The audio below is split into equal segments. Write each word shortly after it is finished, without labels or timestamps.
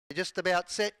Just about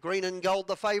set. Green and Gold,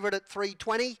 the favourite at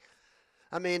 320.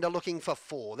 Amanda looking for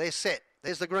 4. They're set.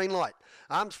 There's the green light.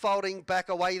 Arms folding back,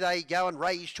 away they go, and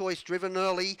Ray's Choice driven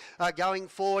early, going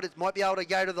forward. It might be able to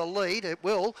go to the lead. It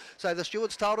will. So the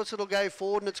stewards told us it'll go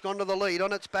forward, and it's gone to the lead.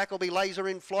 On its back will be Laser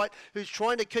in Flight, who's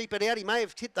trying to keep it out. He may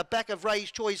have hit the back of Ray's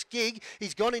Choice Gig.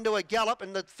 He's gone into a gallop,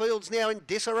 and the field's now in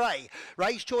disarray.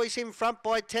 Ray's Choice in front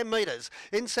by 10 metres.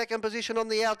 In second position on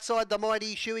the outside, the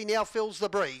mighty Shuey now fills the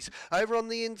breeze. Over on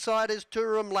the inside is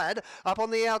Turum Lad. Up on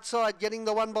the outside, getting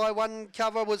the 1x1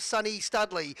 cover was Sunny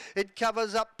Studley. It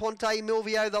covers up Ponte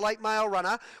Milvio, the late male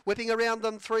runner. Whipping around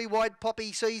them 3 wide,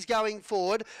 Poppy C's going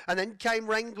forward. And then came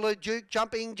Wrangler Duke,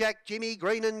 Jumping Jack, Jimmy,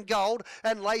 Green and Gold,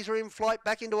 and Laser in Flight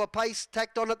back into a pace,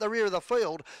 tacked on at the rear of the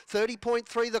field.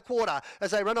 30.3 the quarter.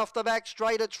 As they run off the back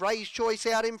straight, it's Ray's Choice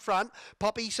out in front.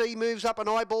 Poppy C moves up and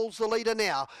eyeballs the leader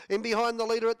now. In behind the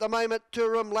leader at the moment,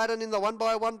 Turum Ladden. In the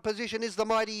 1x1 position is the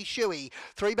mighty Shuey.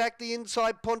 3 back the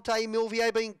inside, Ponte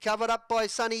Milvio being covered up by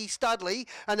Sunny Studley.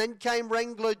 And then came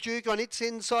Wrangler Duke on its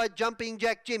inside, Jumping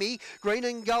Jack Jimmy. Green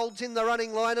and Gold's in the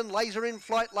running line, and Laser in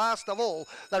Flight last of all.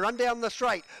 They run down the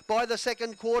straight. By the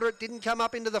second quarter, it didn't come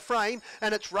up into the frame,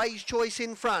 and it's Ray's Choice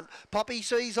in front. Poppy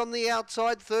C's on the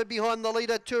outside, third behind the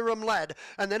leader, Turum Lad.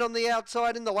 And then on the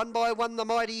outside in the 1x1, the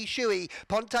mighty Shuey.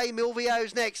 Ponte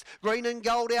Milvio's next. Green and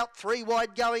Gold out 3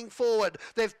 wide going forward.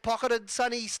 They've pocketed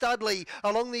Sunny Studley.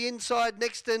 Along the inside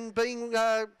next and being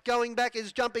going back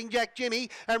is Jumping Jack Jimmy,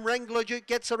 and Wrangler Duke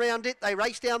gets around it. They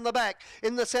race down the back.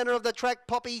 In the centre of the track,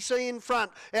 Poppy C in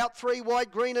front. Out 3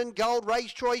 wide, Green and Gold.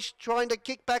 Ray's Choice trying to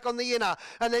kick back on the inner.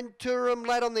 And then Turum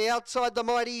Lad on the outside, the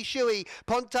mighty Shuey.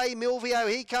 Ponte Milvio.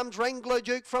 Here comes Wrangler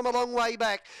Duke from a long way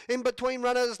back. In between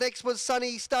runners, next was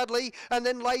Sunny Studley. And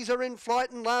then Laser in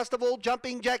Flight. And last of all,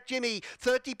 Jumping Jack Jimmy.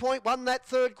 30.1 that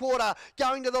third quarter.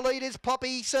 Going to the lead is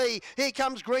Poppy C. Here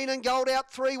comes Green and Gold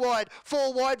out 3 wide.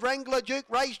 4 wide, Wrangler Duke.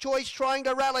 Ray's Choice trying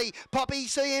to rally. Poppy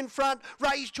C in front.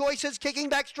 Ray's Choice is kicking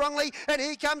back strongly. And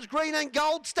here comes Green and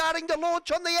Gold starting to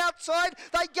launch on the outside.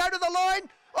 They go to the line.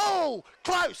 Oh,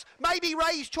 close. Maybe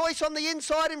Ray's Choice on the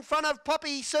inside in front of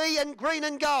Poppy C and Green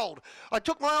and Gold. I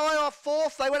took my eye off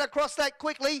 4th. They went across that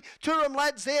quickly. Turum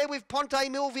Lad's there with Ponte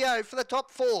Milvio for the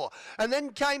top 4. And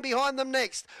then came behind them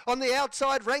next. On the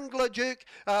outside, Wrangler Duke.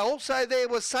 Also there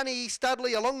was Sunny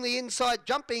Studley. Along the inside,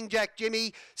 Jumping Jack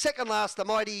Jimmy. Second last, the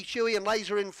mighty Shuey, and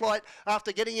Laser in Flight,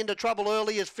 after getting into trouble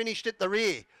early, has finished at the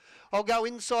rear. I'll go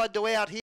inside to out here.